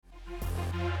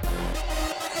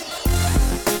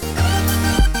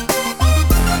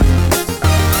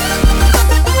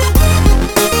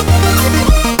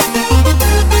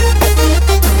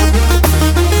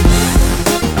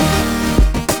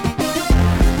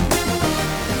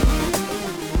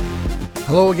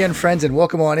Hello again, friends, and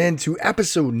welcome on in to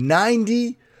episode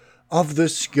 90 of the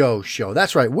SCO Show.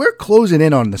 That's right, we're closing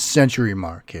in on the century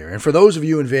mark here. And for those of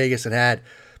you in Vegas that had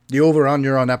the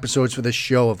over-under on episodes for this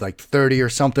show of like 30 or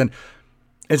something,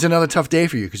 it's another tough day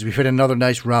for you because we've hit another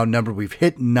nice round number. We've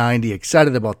hit 90.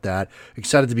 Excited about that.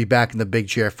 Excited to be back in the big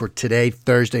chair for today,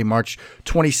 Thursday, March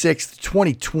 26th,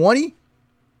 2020.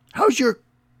 How's your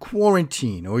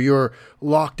quarantine or your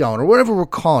lockdown or whatever we're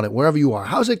calling it, wherever you are?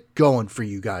 How's it going for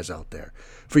you guys out there?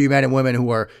 For you men and women who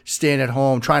are staying at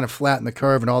home, trying to flatten the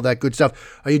curve and all that good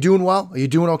stuff. Are you doing well? Are you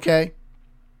doing okay?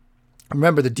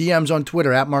 Remember, the DMs on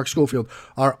Twitter at Mark Schofield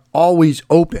are always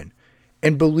open.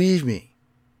 And believe me,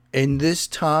 in this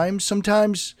time,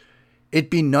 sometimes it'd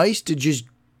be nice to just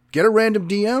get a random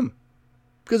DM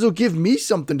because it'll give me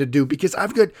something to do, because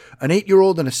I've got an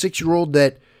 8-year-old and a 6-year-old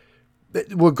that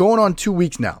we're going on 2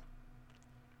 weeks now.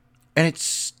 And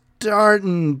it's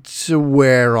starting to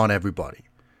wear on everybody.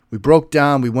 We broke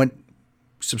down. We went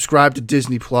subscribed to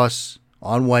Disney Plus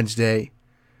on Wednesday.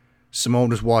 Simone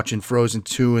was watching Frozen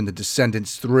 2 and The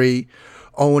Descendants 3.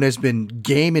 Owen has been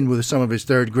gaming with some of his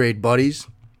third grade buddies.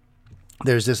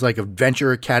 There's this like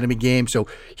Adventure Academy game. So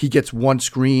he gets one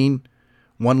screen,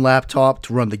 one laptop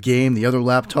to run the game, the other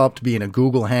laptop to be in a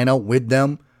Google Hangout with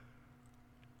them.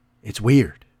 It's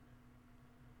weird.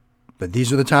 But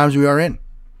these are the times we are in.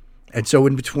 And so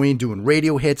in between doing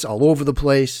radio hits all over the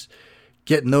place,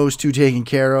 getting those two taken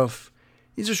care of,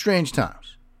 these are strange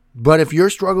times. But if you're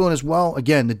struggling as well,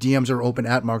 again, the DMs are open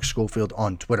at Mark Schofield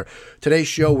on Twitter. Today's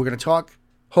show, we're going to talk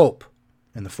hope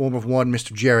in the form of one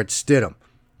Mr. Jarrett Stidham.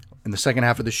 In the second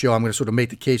half of the show, I'm going to sort of make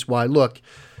the case why, look,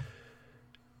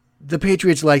 the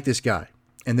Patriots like this guy,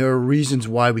 and there are reasons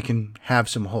why we can have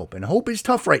some hope. And hope is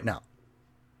tough right now,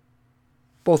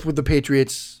 both with the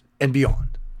Patriots and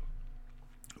beyond.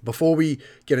 Before we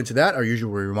get into that, our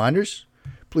usual reminders.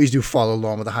 Please do follow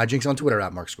along with the hijinks on Twitter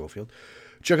at Mark Schofield.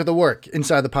 Check out the work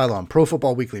Inside the Pylon, Pro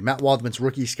Football Weekly, Matt Waldman's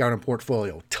Rookie Scout and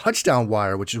Portfolio, Touchdown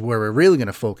Wire, which is where we're really going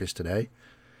to focus today,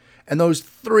 and those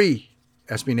 3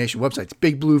 SB Nation websites.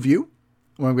 Big Blue View,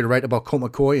 where I'm going to write about Colt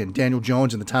McCoy and Daniel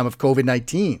Jones in the time of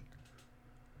COVID-19.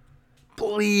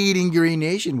 Bleeding Green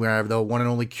Nation, where the one and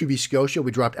only QB SCO Show.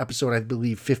 We dropped episode, I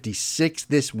believe, 56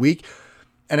 this week.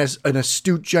 And as an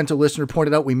astute, gentle listener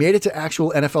pointed out, we made it to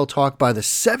actual NFL talk by the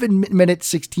 7-minute,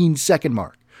 16-second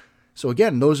mark. So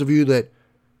again, those of you that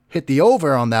hit the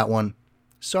over on that one,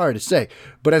 sorry to say.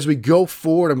 But as we go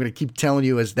forward, I'm going to keep telling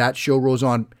you as that show rolls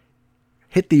on,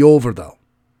 hit the over, though,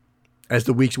 as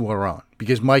the weeks wear on.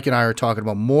 Because Mike and I are talking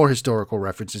about more historical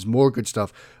references, more good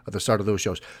stuff at the start of those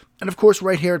shows. And of course,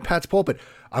 right here at Pat's Pulpit,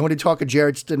 I'm going to talk to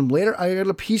Jarrett Stidham later. I got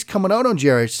a piece coming out on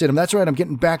Jarrett Stidham. That's right, I'm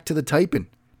getting back to the typing,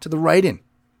 to the writing,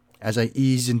 as I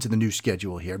ease into the new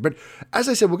schedule here. But as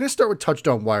I said, we're going to start with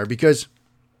Touchdown Wire, because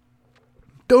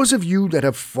those of you that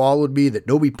have followed me, that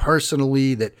know me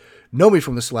personally, that know me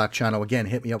from the Slack channel, again,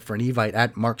 hit me up for an invite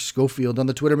at Mark Schofield on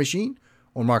the Twitter machine,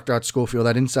 or mark.schofield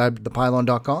at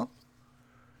insidethepylon.com.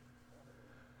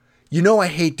 You know I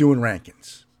hate doing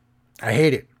rankings. I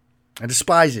hate it. I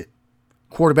despise it.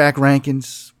 Quarterback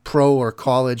rankings, pro or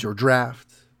college or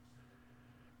draft,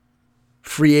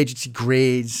 free agency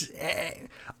grades.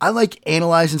 I like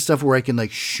analyzing stuff where I can like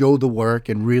show the work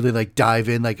and really like dive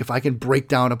in. Like if I can break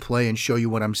down a play and show you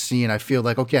what I'm seeing, I feel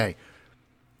like, okay,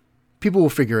 people will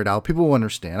figure it out. People will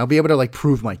understand. I'll be able to like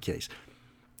prove my case.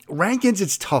 Rankings,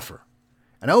 it's tougher.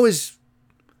 And I always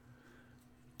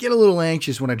get a little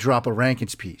anxious when I drop a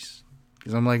rankings piece,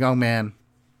 because I'm like, oh man,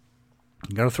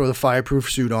 I got to throw the fireproof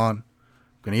suit on. I'm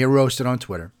going to get roasted on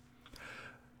Twitter.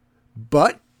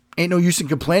 But ain't no use in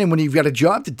complaining when you've got a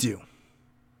job to do.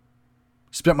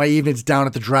 Spent my evenings down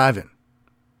at the drive-in.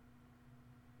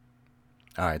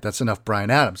 All right, that's enough Bryan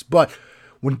Adams. But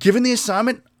when given the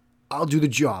assignment, I'll do the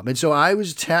job. And so I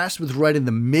was tasked with writing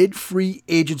the mid-free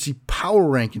agency power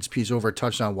rankings piece over at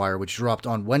Touchdown Wire, which dropped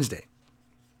on Wednesday.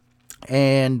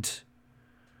 And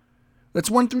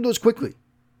let's run through those quickly.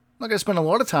 I'm not going to spend a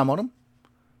lot of time on them,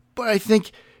 but I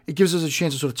think it gives us a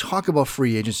chance to sort of talk about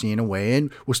free agency in a way. And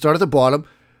we'll start at the bottom.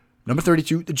 Number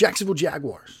 32, the Jacksonville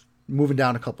Jaguars, moving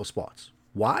down a couple spots.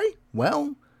 Why?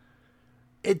 Well,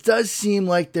 it does seem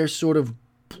like they're sort of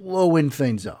blowing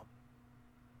things up,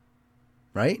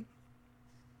 right?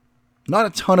 Not a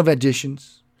ton of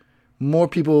additions. More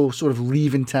people sort of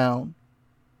leaving town.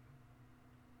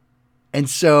 And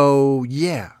so,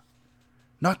 yeah,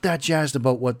 not that jazzed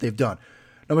about what they've done.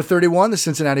 Number 31, the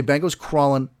Cincinnati Bengals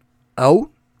crawling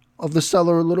out of the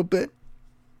cellar a little bit.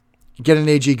 Getting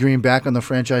A.J. Green back on the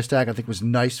franchise tag, I think, was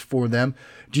nice for them.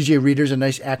 DJ Reader's a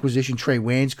nice acquisition. Trey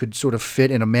Waynes could sort of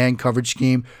fit in a man coverage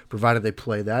scheme, provided they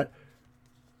play that.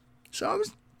 So I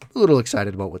was A little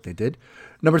excited about what they did.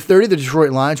 Number 30, the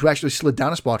Detroit Lions, who actually slid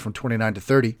down a spot from 29 to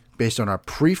 30 based on our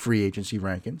pre-free agency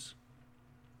rankings.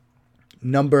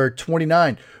 Number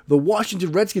 29, the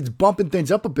Washington Redskins bumping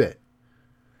things up a bit.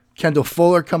 Kendall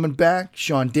Fuller coming back,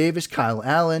 Sean Davis, Kyle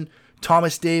Allen,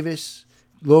 Thomas Davis,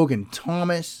 Logan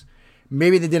Thomas.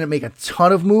 Maybe they didn't make a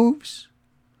ton of moves,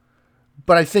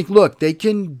 but I think, look, they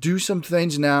can do some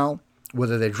things now,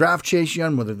 whether they draft Chase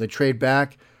Young, whether they trade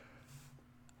back.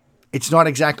 It's not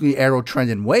exactly arrow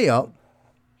trending way up,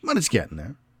 but it's getting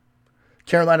there.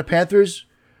 Carolina Panthers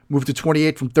moved to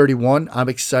 28 from 31. I'm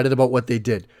excited about what they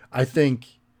did. I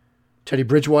think Teddy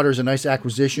Bridgewater is a nice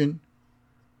acquisition.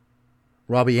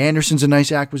 Robbie Anderson's a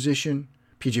nice acquisition.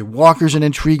 PJ Walker's an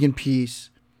intriguing piece.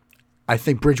 I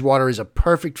think Bridgewater is a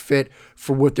perfect fit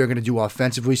for what they're going to do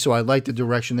offensively, so I like the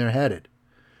direction they're headed.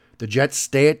 The Jets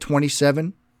stay at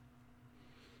 27.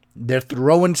 They're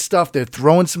throwing stuff. They're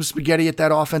throwing some spaghetti at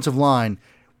that offensive line.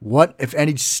 What, if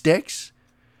any, sticks?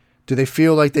 Do they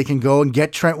feel like they can go and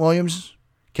get Trent Williams?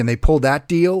 Can they pull that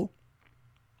deal?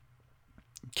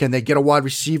 Can they get a wide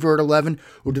receiver at 11?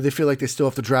 Or do they feel like they still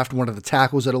have to draft one of the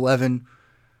tackles at 11?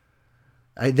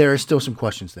 There are still some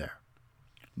questions there.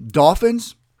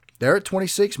 Dolphins, they're at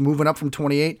 26, moving up from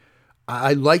 28.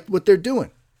 I like what they're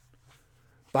doing.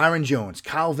 Byron Jones,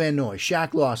 Kyle Van Noy,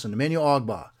 Shaq Lawson, Emmanuel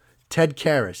Ogbah, Ted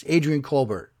Karras, Adrian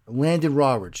Colbert, Landon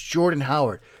Roberts, Jordan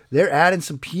Howard. They're adding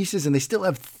some pieces, and they still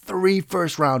have 3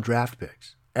 first-round draft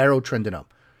picks. Arrow trending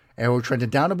up. Arrow trending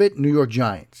down a bit, New York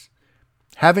Giants.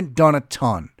 Haven't done a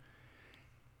ton.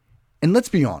 And let's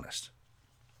be honest.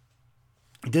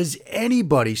 Does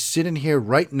anybody sitting here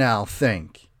right now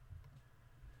think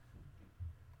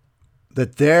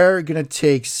that they're going to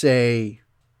take, say,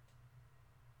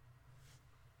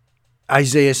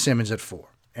 Isaiah Simmons at 4?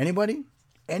 Anybody?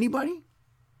 Anybody?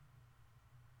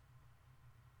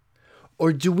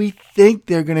 Or do we think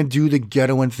they're going to do the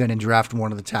ghetto and thin and draft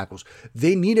one of the tackles?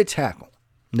 They need a tackle.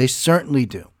 They certainly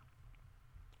do.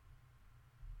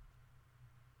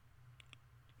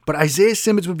 But Isaiah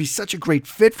Simmons would be such a great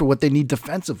fit for what they need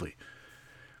defensively.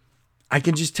 I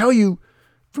can just tell you,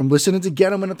 from listening to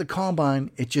Gettleman at the Combine,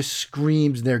 it just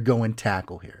screams they're going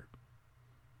tackle here.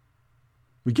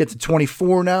 We get to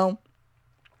 24 now.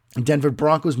 Denver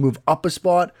Broncos move up a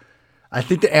spot. I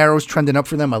think the arrow's trending up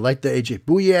for them. I like the A.J.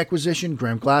 Bouye acquisition.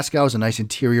 Graham Glasgow is a nice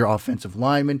interior offensive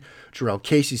lineman. Jarrell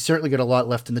Casey's certainly got a lot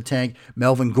left in the tank.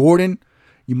 Melvin Gordon,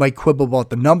 you might quibble about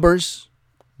the numbers,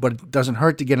 but it doesn't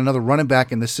hurt to get another running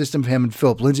back in the system. Him and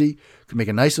Philip Lindsay could make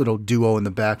a nice little duo in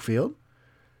the backfield.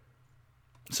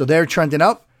 So they're trending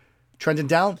up. Trending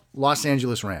down, Los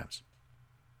Angeles Rams.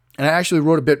 And I actually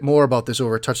wrote a bit more about this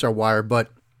over at Touchdown Wire,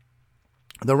 but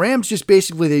the Rams just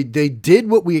basically, they did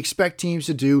what we expect teams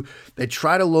to do. They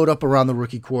try to load up around the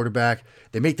rookie quarterback.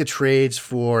 They make the trades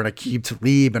for an Aqib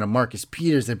Talib and a Marcus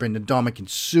Peters. They bring the Ndamukong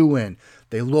Suh in.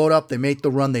 They load up. They make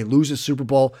the run. They lose the Super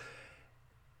Bowl.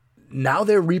 Now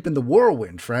they're reaping the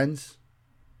whirlwind, friends.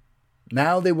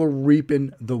 Now they were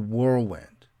reaping the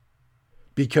whirlwind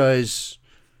because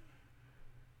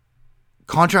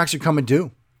contracts are coming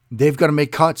due. They've got to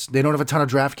make cuts. They don't have a ton of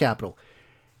draft capital.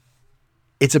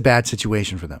 It's a bad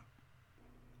situation for them.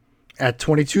 At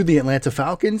 22, the Atlanta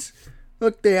Falcons.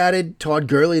 Look, they added Todd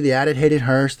Gurley. They added Hayden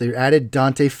Hurst. They added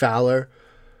Dante Fowler.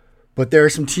 But there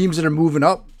are some teams that are moving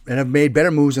up and have made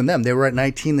better moves than them. They were at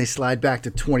 19. They slide back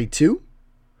to 22.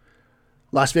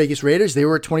 Las Vegas Raiders, they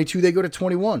were at 22. They go to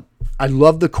 21. I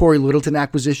love the Corey Littleton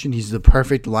acquisition. He's the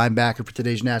perfect linebacker for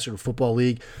today's National Football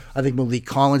League. I think Malik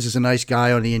Collins is a nice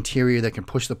guy on the interior that can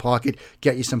push the pocket,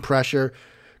 get you some pressure.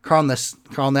 Carl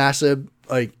Nassib,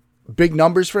 like, big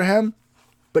numbers for him,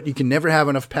 but you can never have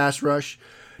enough pass rush.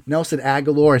 Nelson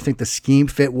Aguilar, I think the scheme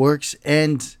fit works.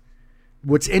 And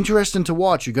what's interesting to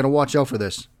watch, you got to watch out for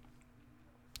this.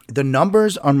 The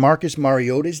numbers on Marcus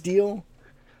Mariota's deal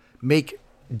make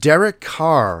Derek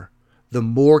Carr the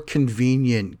more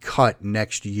convenient cut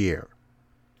next year.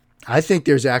 I think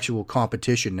there's actual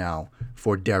competition now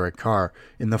for Derek Carr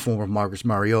in the form of Marcus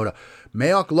Mariota.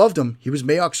 Mayock loved him. He was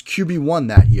Mayock's QB1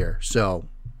 that year, so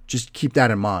just keep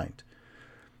that in mind.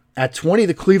 At 20,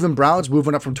 the Cleveland Browns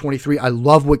moving up from 23. I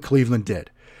love what Cleveland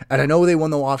did. And I know they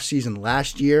won the offseason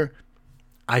last year.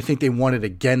 I think they won it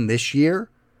again this year.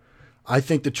 I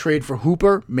think the trade for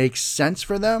Hooper makes sense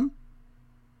for them.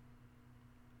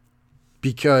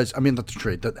 Because,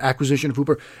 the acquisition of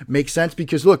Hooper makes sense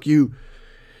because, look, you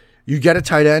get a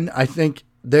tight end. I think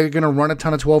they're going to run a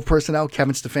ton of 12 personnel.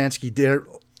 Kevin Stefanski did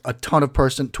a ton of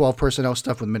 12 personnel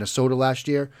stuff with Minnesota last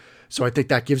year. So I think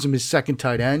that gives him his second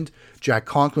tight end. Jack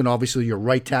Conklin, obviously your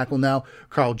right tackle now.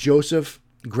 Carl Joseph,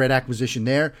 great acquisition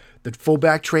there. The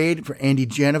fullback trade for Andy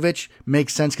Janovich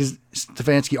makes sense because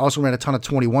Stefanski also ran a ton of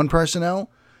 21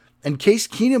 personnel. And Case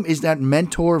Keenum is that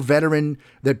mentor veteran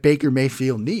that Baker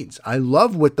Mayfield needs. I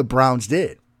love what the Browns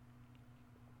did.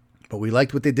 But we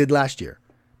liked what they did last year.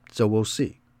 So we'll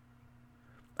see.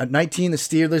 At 19, the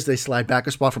Steelers, they slide back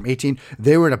a spot from 18.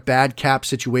 They were in a bad cap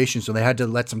situation, so they had to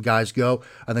let some guys go.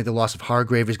 I think the loss of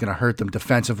Hargrave is going to hurt them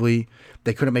defensively.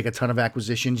 They couldn't make a ton of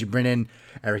acquisitions. You bring in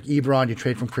Eric Ebron. You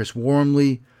trade from Chris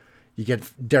Wormley. You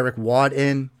get Derek Watt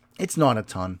in. It's not a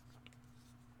ton.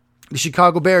 The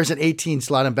Chicago Bears at 18,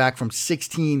 sliding back from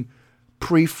 16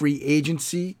 pre-free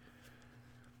agency.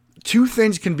 Two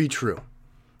things can be true.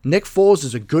 Nick Foles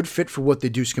is a good fit for what they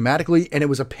do schematically, and it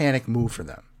was a panic move for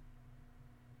them.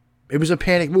 It was a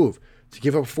panic move to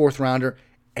give up a fourth rounder,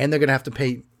 and they're going to have to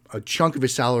pay a chunk of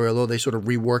his salary, although they sort of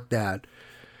reworked that.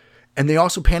 And they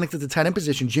also panicked at the tight end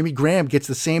position. Jimmy Graham gets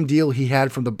the same deal he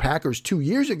had from the Packers 2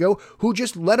 years ago, who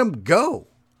just let him go.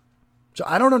 So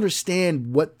I don't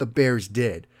understand what the Bears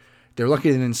did. They're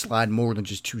lucky they didn't slide more than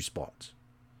just 2 spots.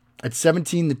 At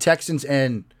 17, the Texans,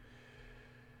 and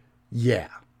yeah,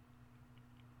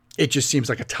 it just seems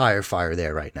like a tire fire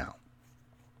there right now.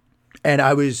 And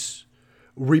I was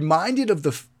reminded of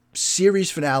the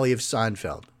series finale of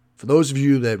Seinfeld. For those of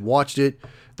you that watched it,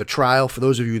 the trial, for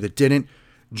those of you that didn't,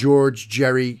 George,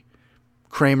 Jerry,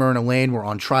 Kramer, and Elaine were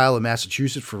on trial in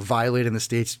Massachusetts for violating the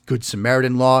state's Good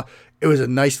Samaritan law. It was a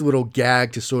nice little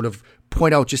gag to sort of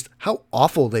point out just how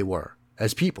awful they were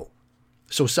as people.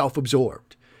 So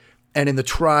self-absorbed. And in the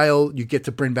trial, you get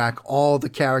to bring back all the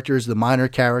characters, the minor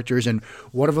characters, and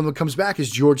one of them that comes back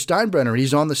is George Steinbrenner.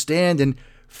 He's on the stand, and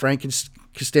Frank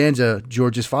Costanza,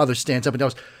 George's father, stands up and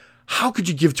tells, how could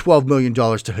you give $12 million to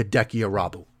Hideki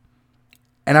Arabu?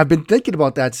 And I've been thinking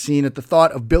about that scene at the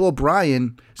thought of Bill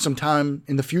O'Brien sometime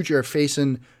in the future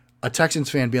facing a Texans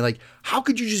fan being like, how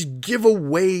could you just give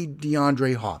away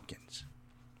DeAndre Hopkins?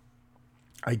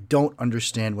 I don't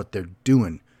understand what they're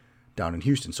doing down in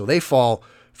Houston. So they fall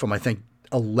from, I think,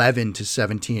 11 to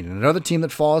 17. And another team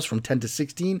that falls from 10 to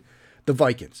 16, the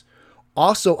Vikings.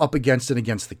 Also up against it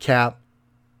against the cap.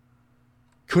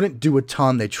 Couldn't do a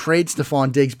ton. They trade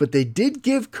Stephon Diggs, but they did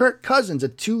give Kirk Cousins a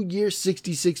 2-year,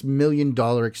 $66 million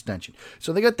extension.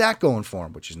 So they got that going for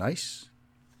them, which is nice.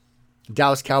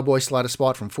 Dallas Cowboys slide a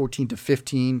spot from 14 to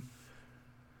 15.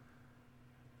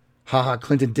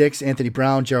 Clinton Dix, Anthony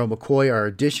Brown, Gerald McCoy are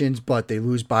additions, but they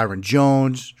lose Byron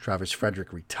Jones. Travis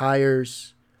Frederick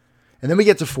retires. And then we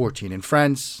get to 14. And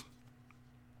friends,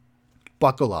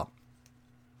 buckle up.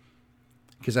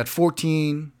 Because at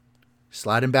 14,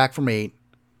 sliding back from 8,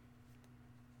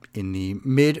 in the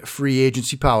mid-free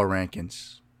agency power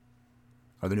rankings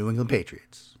are the New England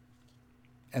Patriots.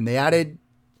 And they added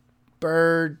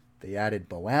Bird, they added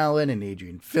Bo Allen and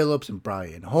Adrian Phillips and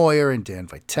Brian Hoyer and Dan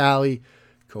Vitale,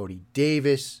 Cody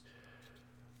Davis.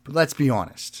 But let's be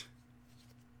honest.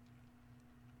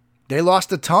 They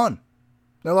lost a ton.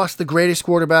 They lost the greatest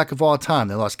quarterback of all time.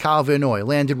 They lost Kyle Van Noy,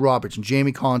 Landon Roberts, and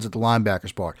Jamie Collins at the linebacker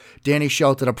spot. Danny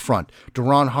Shelton up front.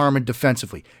 Deron Harmon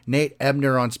defensively. Nate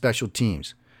Ebner on special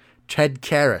teams. Ted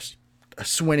Karras, a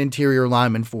swing interior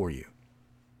lineman for you.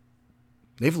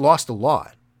 They've lost a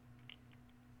lot.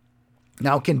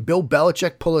 Now, can Bill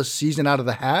Belichick pull a season out of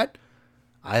the hat?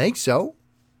 I think so.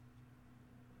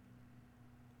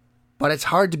 But it's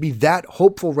hard to be that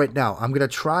hopeful right now. I'm going to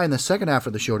try in the second half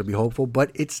of the show to be hopeful,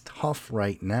 but it's tough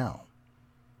right now.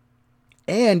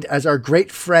 And as our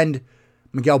great friend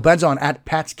Miguel Benzon at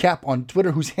Pat's Cap on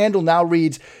Twitter, whose handle now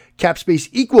reads Capspace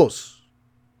equals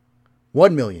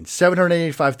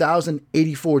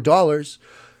 $1,785,084.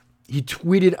 He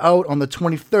tweeted out on the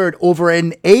 23rd over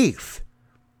an eighth.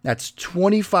 That's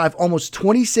almost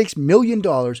 $26 million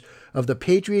of the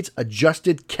Patriots'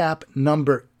 adjusted cap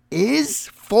number is,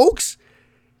 folks,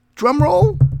 drum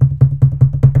roll,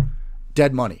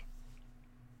 dead money.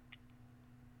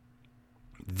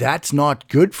 That's not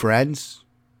good, friends.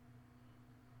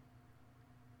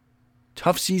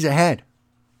 Tough seas ahead.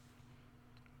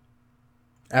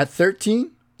 At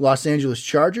 13, Los Angeles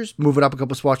Chargers, moving up a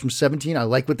couple spots from 17. I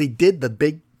like what they did. The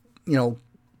big,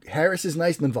 Harris is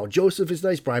nice. Linval Joseph is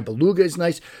nice. Brian Beluga is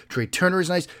nice. Trey Turner is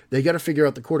nice. They got to figure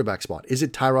out the quarterback spot. Is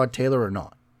it Tyrod Taylor or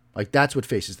not? That's what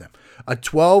faces them. At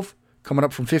 12, coming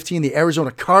up from 15, the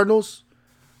Arizona Cardinals.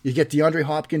 You get DeAndre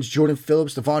Hopkins, Jordan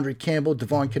Phillips, Devondre Campbell,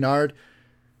 Devon Kennard.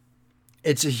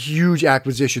 It's a huge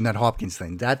acquisition, that Hopkins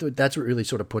thing. That's what really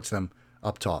sort of puts them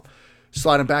up top.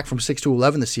 Sliding back from 6 to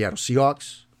 11, the Seattle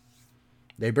Seahawks.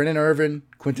 They bring in Irvin,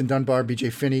 Quinton Dunbar,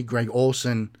 BJ Finney, Greg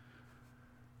Olsen.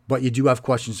 But you do have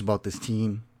questions about this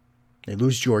team. They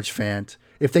lose George Fant.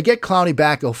 If they get Clowney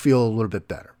back, they'll feel a little bit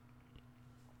better.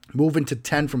 Moving to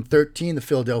 10 from 13, the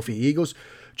Philadelphia Eagles.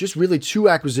 Just really two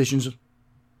acquisitions.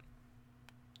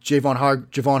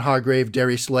 Javon Hargrave,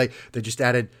 Darius Slay. They just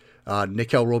added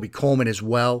Nickel Roby-Coleman as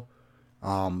well.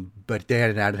 But they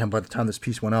hadn't added him by the time this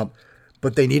piece went up.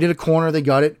 But they needed a corner. They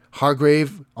got it.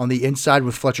 Hargrave on the inside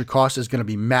with Fletcher Costa is going to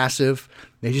be massive.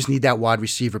 They just need that wide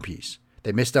receiver piece.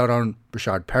 They missed out on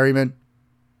Rashad Perryman.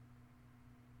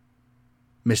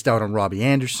 Missed out on Robbie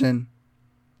Anderson.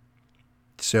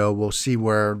 So we'll see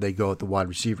where they go at the wide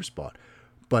receiver spot.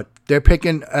 But they're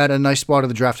picking at a nice spot of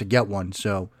the draft to get one,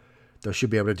 so they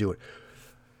should be able to do it.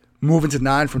 Moving to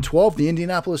 9 from 12, the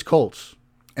Indianapolis Colts.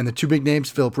 And the two big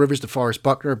names, Phillip Rivers, DeForest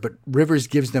Buckner, but Rivers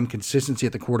gives them consistency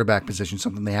at the quarterback position,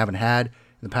 something they haven't had in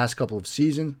the past couple of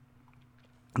seasons.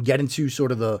 Get into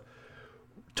sort of the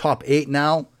top 8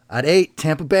 now. At 8,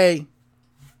 Tampa Bay.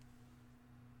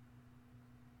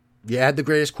 You add the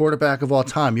greatest quarterback of all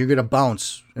time, you're going to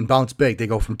bounce and bounce big. They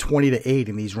go from 20 to 8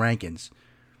 in these rankings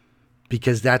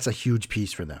because that's a huge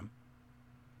piece for them.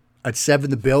 At 7,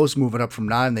 the Bills moving up from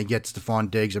 9. They get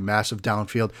Stephon Diggs, a massive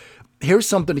downfield. Here's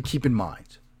something to keep in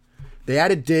mind. They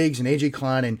added Diggs and A.J.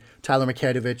 Klein and Tyler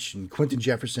McKedovich and Quentin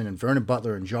Jefferson and Vernon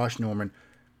Butler and Josh Norman.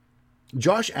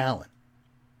 Josh Allen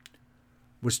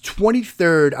was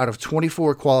 23rd out of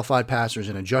 24 qualified passers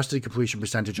in adjusted completion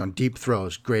percentage on deep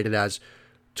throws, graded as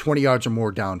 20 yards or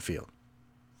more downfield.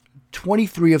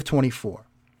 23 of 24.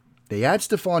 They add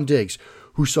Stephon Diggs,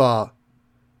 who saw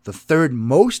the third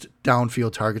most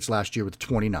downfield targets last year with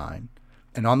 29.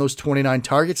 And on those 29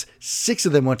 targets, 6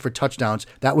 of them went for touchdowns.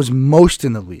 That was most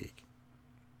in the league.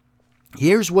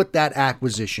 Here's what that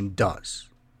acquisition does.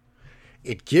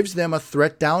 It gives them a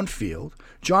threat downfield.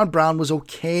 John Brown was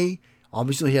okay.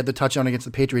 Obviously, he had the touchdown against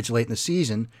the Patriots late in the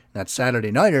season, that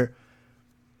Saturday nighter.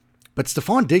 But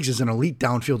Stephon Diggs is an elite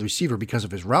downfield receiver because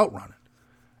of his route running.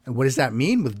 And what does that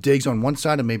mean? With Diggs on one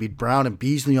side and maybe Brown and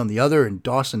Beasley on the other and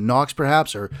Dawson Knox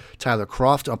perhaps or Tyler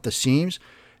Kroft up the seams,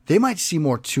 they might see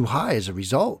more too high as a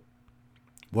result.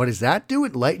 What does that do?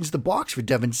 It lightens the box for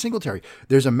Devin Singletary.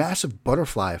 There's a massive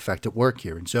butterfly effect at work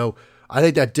here. And so I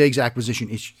think that Diggs acquisition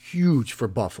is huge for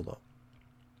Buffalo.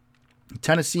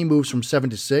 Tennessee moves from 7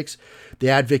 to 6. They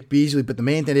add Vic Beasley, but the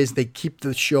main thing is they keep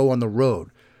the show on the road.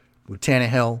 With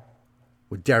Tannehill,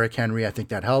 with Derrick Henry, I think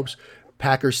that helps.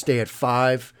 Packers stay at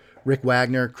 5. Rick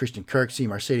Wagner, Christian Kirksey,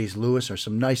 Mercedes Lewis are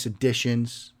some nice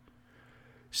additions.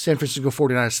 San Francisco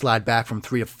 49ers slide back from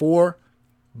 3 to 4.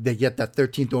 They get that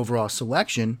 13th overall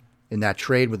selection in that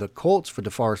trade with the Colts for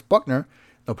DeForest Buckner.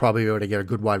 They'll probably be able to get a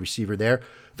good wide receiver there.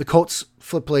 The Colts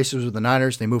flip places with the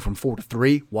Niners. They move from 4 to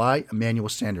 3. Why? Emmanuel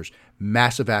Sanders.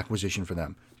 Massive acquisition for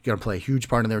them. He's going to play a huge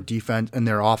part in their defense and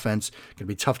their offense. Going to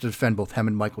be tough to defend both him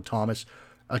and Michael Thomas.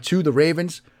 2, the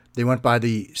Ravens. They went by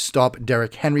the stop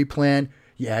Derrick Henry plan.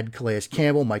 You add Calais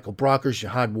Campbell, Michael Brockers,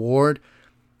 Jihad Ward.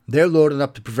 They're loaded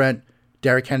up to prevent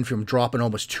Derrick Henry from dropping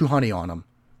almost 200 on him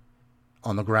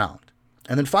on the ground.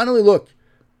 And then finally, look,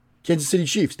 Kansas City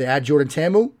Chiefs. They add Jordan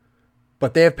Ta'amu,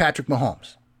 but they have Patrick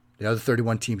Mahomes. The other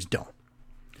 31 teams don't.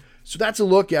 So that's a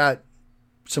look at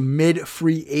some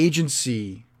mid-free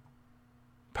agency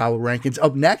power rankings.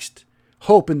 Up next,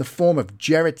 hope in the form of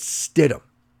Jarrett Stidham.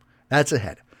 That's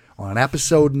ahead on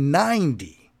episode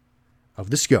 90 of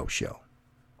The SCO Show.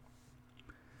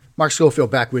 Mark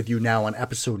Schofield back with you now on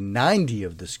episode 90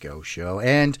 of The SCO Show.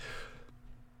 And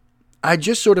I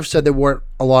just sort of said there weren't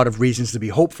a lot of reasons to be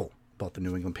hopeful about the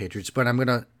New England Patriots, but I'm going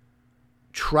to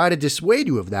try to dissuade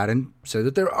you of that and say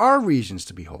that there are reasons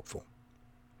to be hopeful.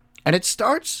 And it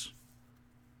starts,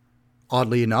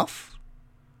 oddly enough,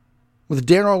 with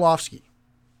Dan Orlovsky,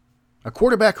 a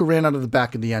quarterback who ran out of the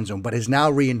back of the end zone, but has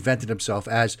now reinvented himself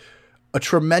as a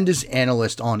tremendous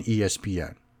analyst on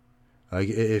ESPN.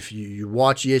 If you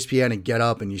watch ESPN and get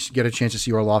up and you get a chance to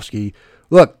see Orlovsky,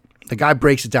 look, the guy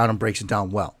breaks it down and breaks it down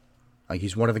well.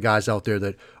 He's one of the guys out there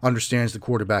that understands the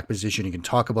quarterback position. He can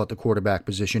talk about the quarterback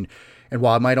position. And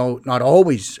while I might not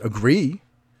always agree,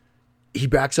 he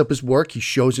backs up his work. He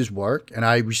shows his work. And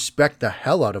I respect the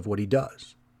hell out of what he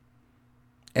does.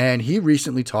 And he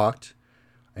recently talked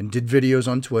and did videos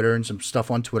on Twitter and some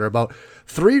stuff on Twitter about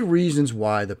 3 reasons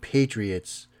why the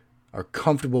Patriots are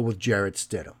comfortable with Jarrett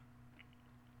Stidham.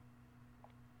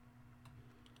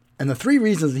 And the 3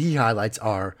 reasons that he highlights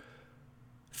are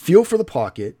feel for the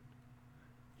pocket,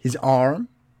 his arm,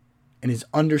 and his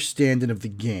understanding of the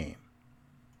game.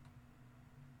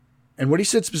 And what he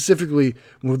said specifically,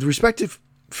 with respect to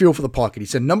feel for the pocket, he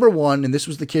said, number 1, and this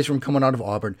was the case from coming out of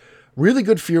Auburn, really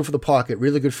good feel for the pocket,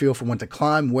 really good feel for when to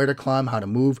climb, where to climb, how to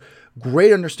move.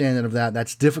 Great understanding of that.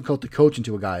 That's difficult to coach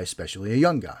into a guy, especially a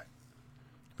young guy.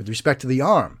 With respect to the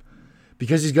arm,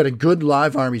 because he's got a good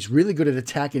live arm, he's really good at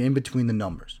attacking in between the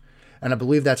numbers. And I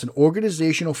believe that's an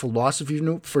organizational philosophy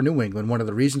for New England. One of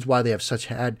the reasons why they have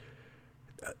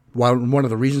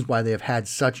had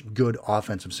such good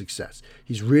offensive success.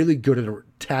 He's really good at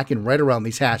attacking right around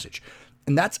these hashes.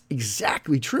 And that's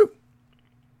exactly true.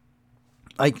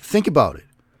 Like, think about it.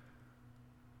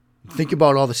 Think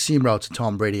about all the seam routes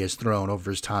Tom Brady has thrown over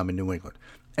his time in New England.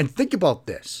 And think about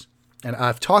this. And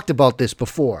I've talked about this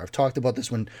before. I've talked about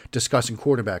this when discussing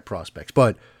quarterback prospects.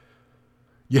 But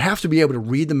you have to be able to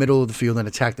read the middle of the field and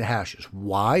attack the hashes.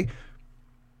 Why?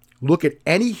 Look at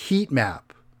any heat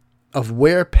map of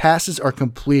where passes are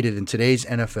completed in today's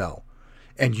NFL,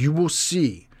 and you will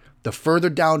see the further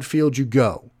downfield you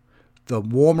go, the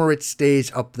warmer it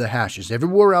stays up the hashes.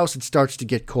 Everywhere else, it starts to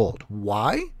get cold.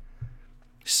 Why?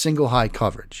 Single high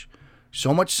coverage.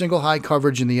 So much single high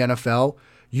coverage in the NFL,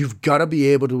 you've got to be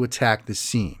able to attack the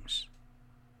seams.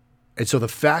 And so the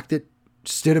fact that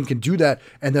Stidham can do that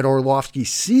and that Orlovsky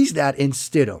sees that in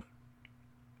Stidham,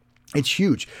 it's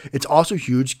huge. It's also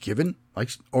huge given, like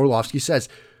Orlovsky says,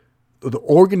 the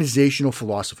organizational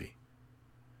philosophy,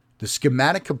 the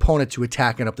schematic component to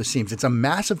attacking up the seams. It's a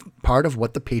massive part of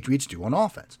what the Patriots do on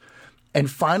offense. And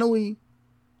finally,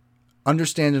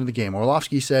 understanding of the game.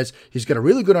 Orlovsky says he's got a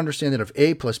really good understanding of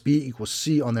A plus B equals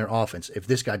C on their offense. If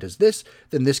this guy does this,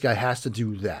 then this guy has to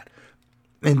do that.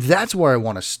 And that's where I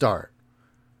want to start.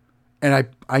 And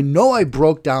I know I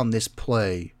broke down this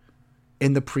play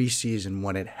in the preseason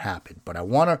when it happened, but I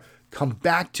want to come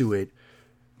back to it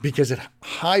because it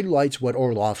highlights what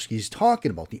Orlovsky's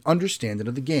talking about, the understanding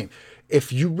of the game.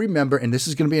 If you remember, and this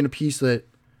is going to be in a piece that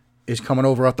is coming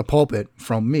over off the pulpit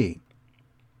from me,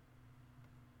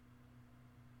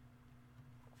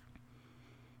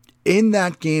 in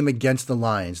that game against the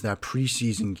Lions, that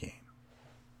preseason game,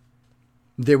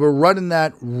 they were running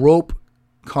that rope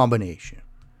combination,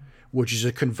 which is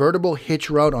a convertible hitch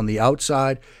route on the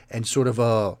outside and sort of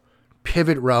a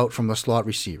pivot route from the slot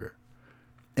receiver.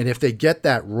 And if they get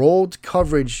that rolled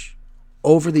coverage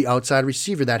over the outside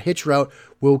receiver, that hitch route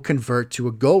will convert to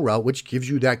a go route, which gives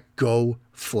you that go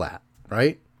flat,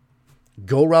 right?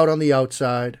 Go route on the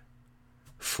outside,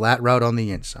 flat route on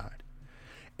the inside.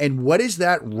 And what is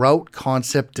that route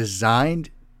concept designed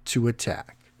to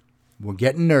attack? We're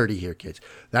getting nerdy here, kids.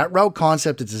 That route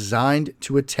concept is designed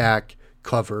to attack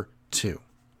cover 2.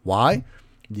 Why?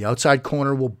 The outside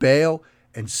corner will bail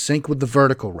and sync with the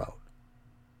vertical route.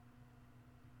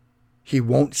 He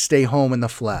won't stay home in the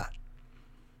flat.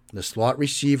 The slot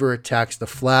receiver attacks the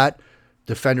flat,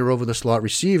 defender over the slot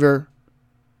receiver.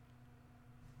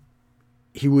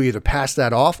 He will either pass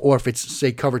that off, or if it's,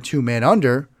 say, cover 2 man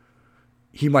under,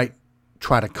 he might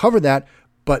try to cover that,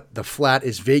 but the flat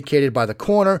is vacated by the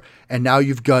corner, and now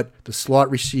you've got the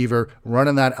slot receiver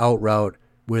running that out route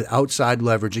with outside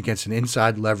leverage against an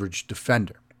inside leverage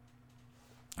defender.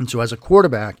 And so as a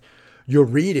quarterback, your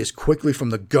read is quickly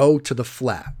from the go to the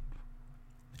flat.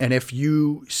 And if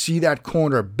you see that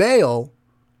corner bail,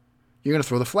 you're going to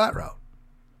throw the flat route.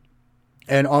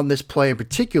 And on this play in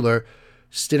particular,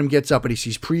 Stidham gets up and he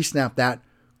sees pre-snap that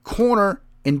corner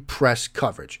in press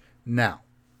coverage. Now,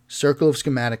 circle of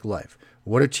schematic life.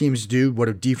 What do teams do? What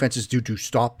do defenses do to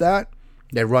stop that?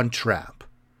 They run trap.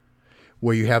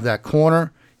 Where you have that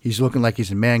corner, he's looking like he's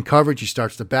in man coverage. He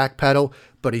starts to backpedal,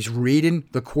 but he's reading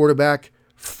the quarterback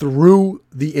through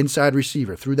the inside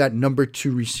receiver, through that number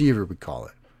 2 receiver, we call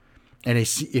it. And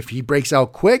if he breaks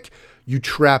out quick, you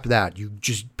trap that. You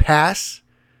just pass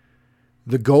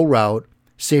the go route.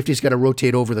 Safety's got to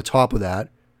rotate over the top of that.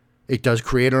 It does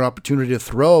create an opportunity to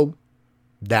throw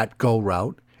that go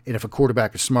route. And if a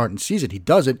quarterback is smart and sees it, he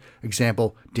does it.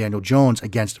 Example, Daniel Jones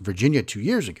against Virginia 2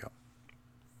 years ago.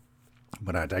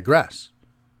 But I digress.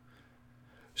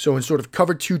 So in sort of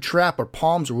cover 2 trap or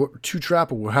palms or 2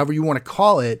 trap or however you want to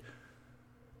call it,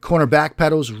 corner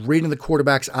backpedals, reading the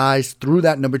quarterback's eyes through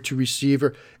that number 2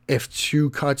 receiver. If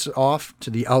 2 cuts off to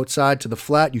the outside, to the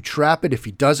flat, you trap it. If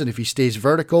he doesn't, if he stays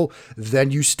vertical, then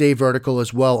you stay vertical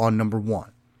as well on number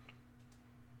 1.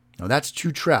 Now that's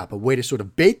 2 trap, a way to sort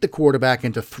of bait the quarterback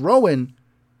into throwing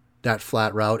that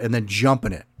flat route and then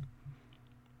jumping it.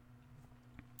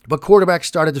 But quarterbacks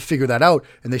started to figure that out,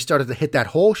 and they started to hit that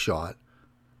hole shot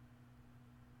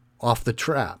off the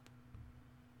trap.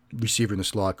 Receiver in the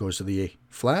slot goes to the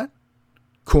flat.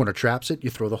 Corner traps it. You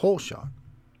throw the hole shot.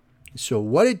 So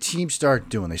what did teams start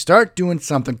doing? They start doing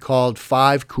something called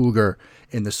 5 Cougar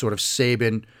in the sort of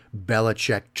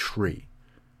Saban-Belichick tree,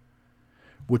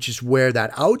 which is where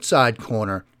that outside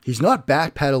corner, he's not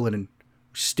backpedaling and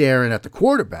staring at the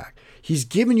quarterback. He's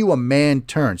giving you a man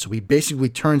turn. So he basically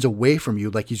turns away from you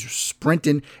like he's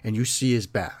sprinting and you see his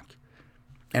back.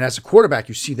 And as a quarterback,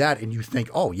 you see that and you think,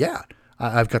 oh, yeah,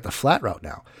 I've got the flat route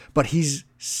now. But he's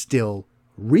still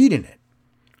reading it.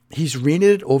 He's reading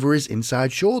it over his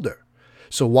inside shoulder.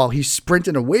 So while he's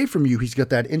sprinting away from you, he's got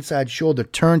that inside shoulder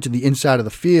turned to the inside of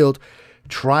the field,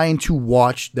 trying to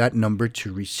watch that number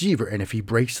 2 receiver. And if he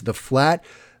breaks to the flat,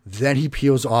 then he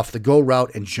peels off the go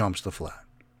route and jumps the flat.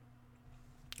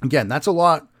 Again, that's a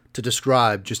lot to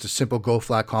describe just a simple go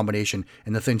flat combination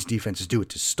and the things defenses do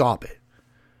to stop it.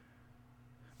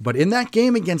 But in that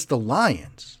game against the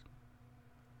Lions,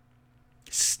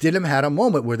 Stidham had a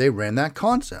moment where they ran that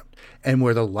concept and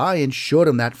where the Lions showed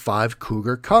him that 5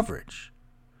 Cougar coverage.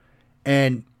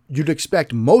 And you'd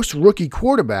expect most rookie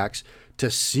quarterbacks to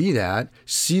see that,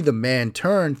 see the man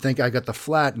turn, think I got the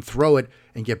flat and throw it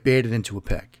and get baited into a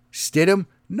pick. Stidham,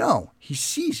 no, he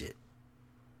sees it.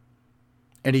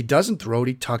 And he doesn't throw it,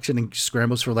 he tucks it and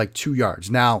scrambles for like 2 yards.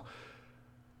 Now,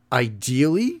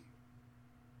 ideally,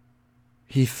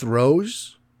 he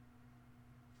throws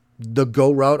the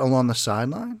go route along the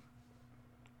sideline.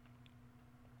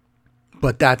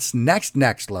 But that's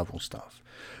next level stuff.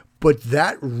 But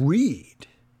that read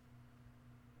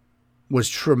was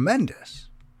tremendous.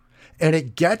 And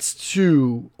it gets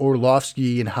to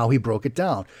Orlovsky and how he broke it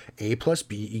down. A plus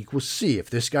B equals C. If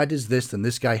this guy does this, then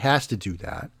this guy has to do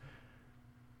that.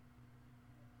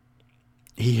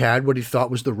 He had what he thought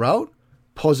was the route,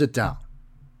 pulls it down.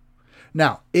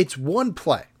 Now, it's one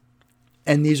play,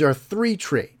 and these are 3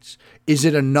 trades. Is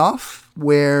it enough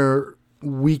where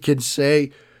we could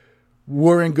say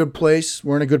we're in good place?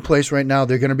 We're in a good place right now.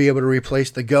 They're going to be able to replace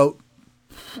the GOAT?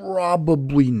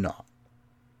 Probably not.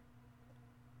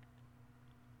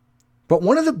 But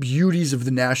one of the beauties of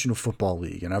the National Football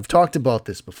League, and I've talked about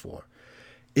this before,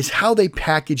 is how they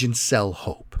package and sell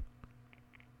hope.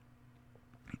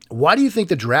 Why do you think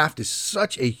the draft is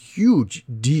such a huge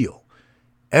deal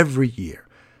every year?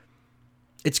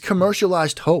 It's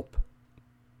commercialized hope.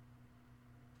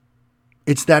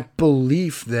 It's that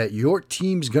belief that your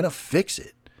team's going to fix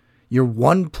it. You're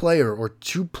 1 player or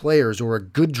 2 players or a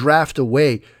good draft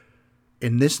away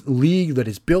in this league that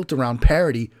is built around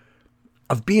parity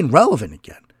of being relevant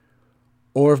again,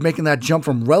 or of making that jump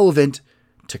from relevant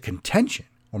to contention,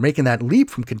 or making that leap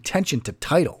from contention to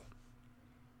title.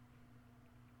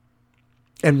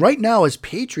 And right now, as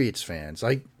Patriots fans,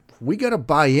 we got to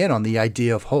buy in on the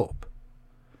idea of hope.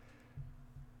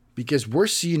 Because we're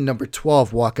seeing number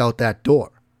 12 walk out that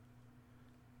door.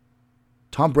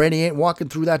 Tom Brady ain't walking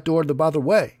through that door the other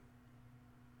way.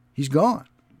 He's gone.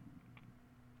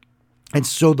 And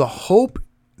so the hope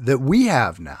that we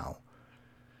have now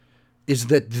is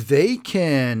that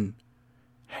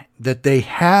they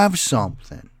have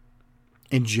something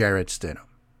in Jarrett Stidham.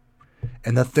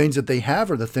 And the things that they have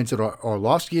are the things that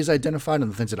Orlovsky has identified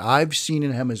and the things that I've seen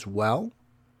in him as well.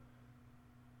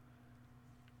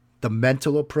 The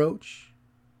mental approach,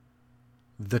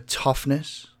 the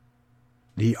toughness,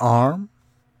 the arm.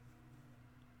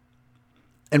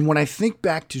 And when I think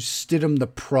back to Stidham the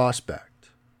prospect,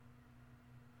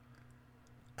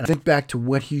 and I think back to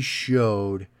what he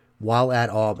showed while at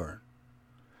Auburn,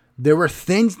 there were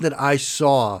things that I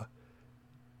saw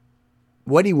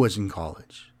when he was in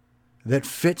college that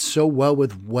fit so well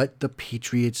with what the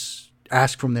Patriots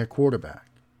ask from their quarterback.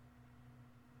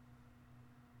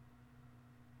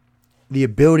 The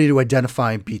ability to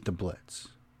identify and beat the blitz.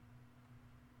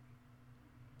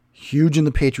 Huge in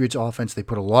the Patriots offense. They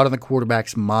put a lot on the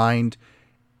quarterback's mind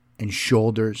and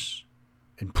shoulders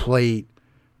and plate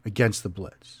against the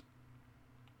blitz.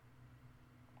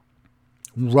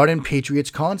 Running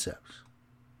Patriots concepts.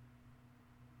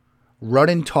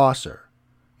 Running tosser.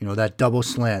 That double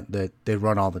slant that they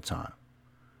run all the time.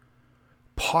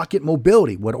 Pocket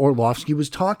mobility, what Orlovsky was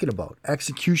talking about.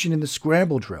 Execution in the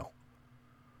scramble drill.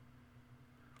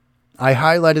 I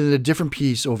highlighted in a different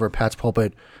piece over at Pat's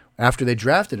Pulpit after they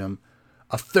drafted him,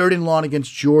 a 3rd and long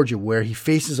against Georgia where he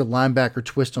faces a linebacker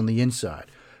twist on the inside,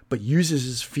 but uses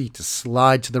his feet to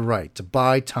slide to the right, to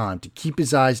buy time, to keep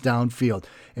his eyes downfield,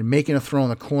 and making a throw on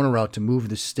the corner route to move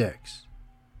the sticks.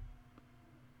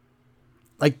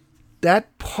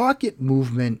 That pocket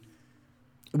movement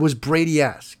was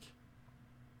Brady-esque.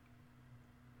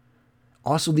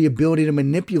 Also, the ability to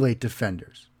manipulate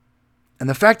defenders. And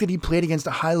the fact that he played against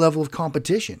a high level of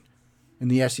competition in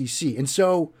the SEC. And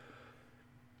so,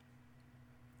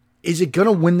 is it going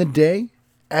to win the day?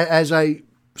 As I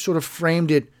sort of framed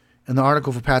it in the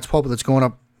article for Pat's Pulpit that's going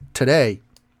up today,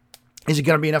 is it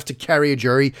going to be enough to carry a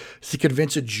jury, to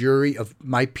convince a jury of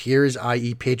my peers,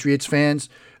 i.e. Patriots fans,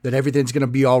 that everything's going to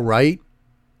be all right?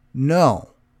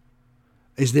 No.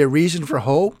 Is there reason for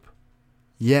hope?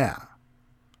 Yeah.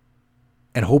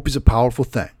 And hope is a powerful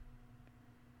thing.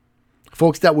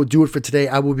 Folks, that will do it for today.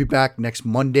 I will be back next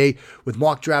Monday with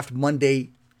Mock Draft Monday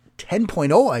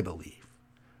 10.0, I believe.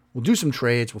 We'll do some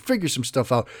trades. We'll figure some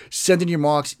stuff out. Send in your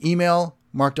mocks. Email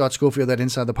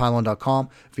mark.schofield@insidethepylon.com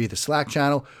via the Slack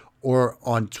channel or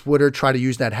on Twitter. Try to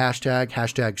use that hashtag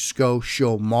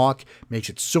SCOSHowMock. Makes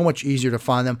it so much easier to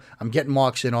find them. I'm getting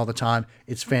mocks in all the time.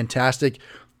 It's fantastic.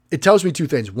 It tells me two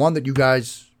things. One, that you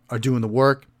guys are doing the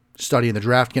work, studying the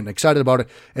draft, getting excited about it.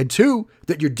 And two,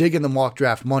 that you're digging the Mock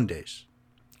Draft Mondays.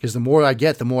 Because the more I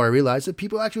get, the more I realize that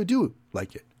people actually do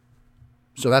like it.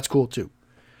 So that's cool too.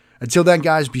 Until then,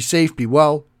 guys, be safe, be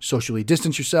well, socially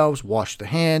distance yourselves, wash the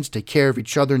hands, take care of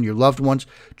each other and your loved ones,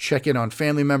 check in on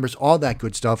family members, all that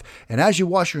good stuff. And as you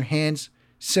wash your hands,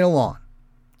 sail on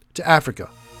to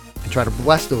Africa and try to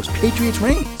bless those Patriots'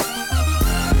 reigns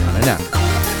down in Africa.